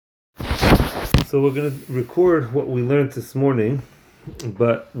So we're going to record what we learned this morning,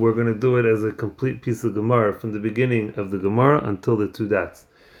 but we're going to do it as a complete piece of Gemara from the beginning of the Gemara until the two dots.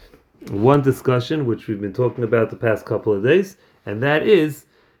 One discussion, which we've been talking about the past couple of days, and that is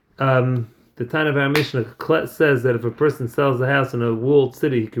the Tana of our Mishnah says that if a person sells a house in a walled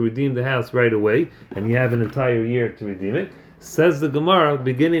city, he can redeem the house right away, and you have an entire year to redeem it. Says the Gemara,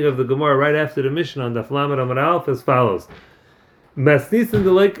 beginning of the Gemara, right after the Mishnah on Daf Lamed Amud Aleph, as follows: Masnis in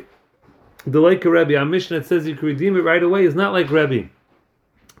the lake of Rebbe. Our Mishnah that says you can redeem it right away is not like Rebbe.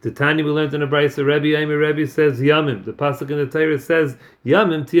 The Tanya we learned in the Brisa, Rebbe says Yamim. The pasuk in the Torah says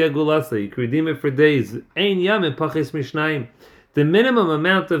Yamim tia gulasa. You can redeem it for days. Ein Yamim paches mishnayim. The minimum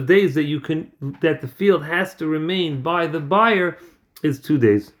amount of days that the field has to remain by the buyer is 2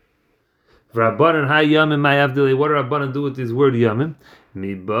 days. Rabbanan hay Yamim ma'avdili. What do Rabbanan do with this word Yamim?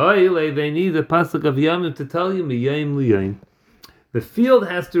 Mibaile. They need the pasuk of Yamim to tell you miyayim liyayim. The field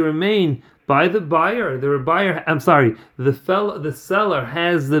has to remain by the buyer. The seller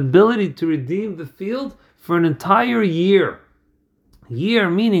has the ability to redeem the field for an entire year. Year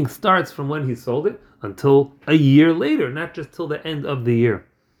meaning starts from when he sold it until a year later, not just till the end of the year.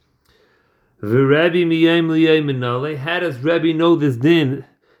 How does Rebbe know this din?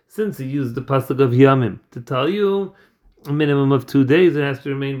 Since he used the pasuk of Yamim to tell you a minimum of 2 days, it has to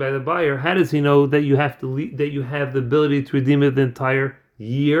remain by the buyer. How does he know that you have the ability to redeem it the entire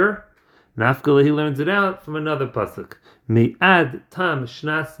year? Nafkala, he learns it out from another pasuk. Me'ad tam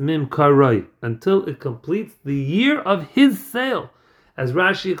shnas mim karoi, until it completes the year of his sale. As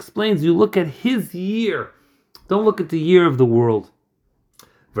Rashi explains, you look at his year. Don't look at the year of the world.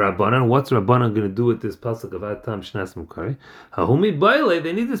 Rabbanan, what's Rabbanan going to do with this pasuk of ad tam shnas mim karoi? Hahumi baile,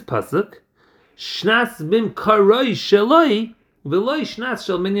 they need this pasuk. Shnas mim karoi shaloi v'loi shnas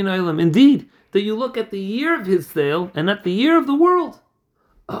shel minyan olam. Indeed, that you look at the year of his sale and not the year of the world.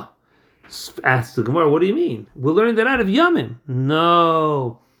 Ask the Gemara, what do you mean? We'll learn that out of Yamim.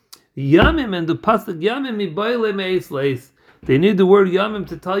 No. Yamim and the pasuk Yamim mibayle me'esleis. They need the word Yamim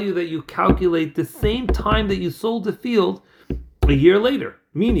to tell you that you calculate the same time that you sold the field a year later.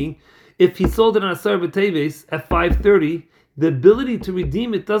 Meaning, if he sold it on Asar B'Teves at 5:30, the ability to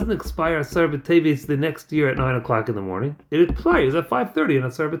redeem it doesn't expire Asar B'Teves the next year at 9 o'clock in the morning. It expires at 5:30 on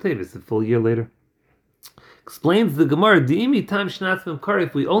Asar B'Teves, the full year later. Explains the Gemara, Di'imi tam shnas mim karei.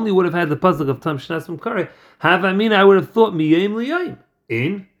 If we only would have had the pasuk of tam shnas mim karei, I would have thought miyayim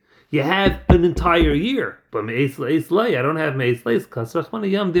liyayim. You have an entire year, but me'es le'es lay. I don't have me'es le'es. Kasrachman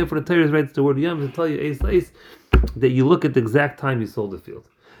yam. Therefore, the Torah writes the word yam to tell you es le'es, that you look at the exact time you sold the field.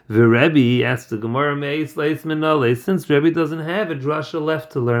 The Rebbe asked the Gemara me'es le'es minale. Since Rebbe doesn't have a drasha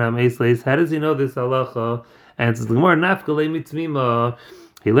left to learn on me'es le'es, how does he know this halacha? Answers the Gemara, nafkale mitzmima.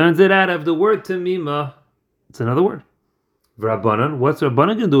 He learns it out of the word tamima. It's another word. Rabbanan, what's Rabbanan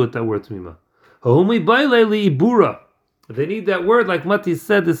going to do with that word tamima? Hahumi baile li'ibura. They need that word, like Mati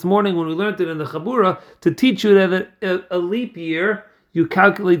said this morning when we learned it in the Chabura, to teach you that a leap year, you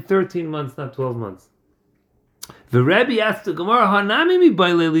calculate 13 months, not 12 months. The Rebbe asked the Gemara, Hanami mi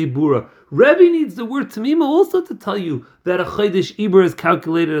baile li'ibura. Rebbe needs the word tamima also to tell you that a Chodesh Iber is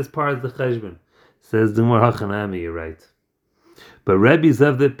calculated as part of the Cheshbon. Says the Gemara, Hanami, you're right. But Rebbe's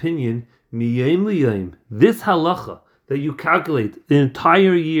of the opinion, miyayim liyayim, this halacha, that you calculate the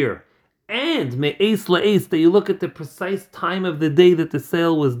entire year, and me'es la'es, that you look at the precise time of the day that the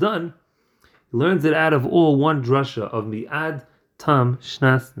sale was done, he learns it out of all one drasha of mi'ad tam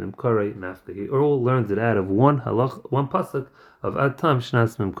shnas mim karei nafka. He all learns it out of one pasuk of ad tam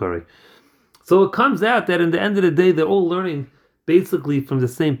shnas mim karei. So it comes out that in the end of the day, they're all learning basically from the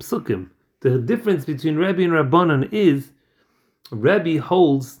same psukim. The difference between Rebbe and Rabbanan is Rebbe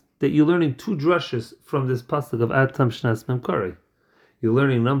holds that you're learning two drashas from this pasuk of ad tam shnas mim karei. You're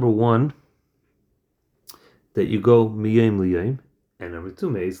learning number one, that you go miyayim liyayim, and number two,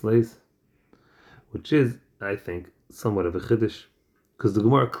 me'es leis, which is, I think, somewhat of a chiddush, because the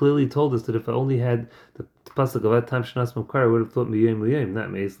Gemara clearly told us that if I only had the pasuk of ad tam shnas mim karei, I would have thought miyayim liyayim,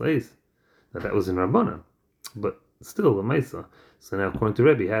 not me'es leis. Now that was in Rabbanan, but still a Maisa. So now according to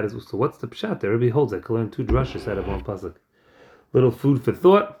Rebbe, so what's the pshat there? Rebbe holds I can learn two drashas out of one pasuk. Little food for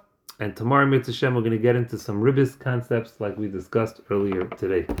thought. And tomorrow, Mitzvah Shem, we're going to get into some ribbis concepts like we discussed earlier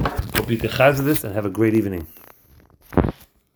today. Hope you can chaz this and have a great evening.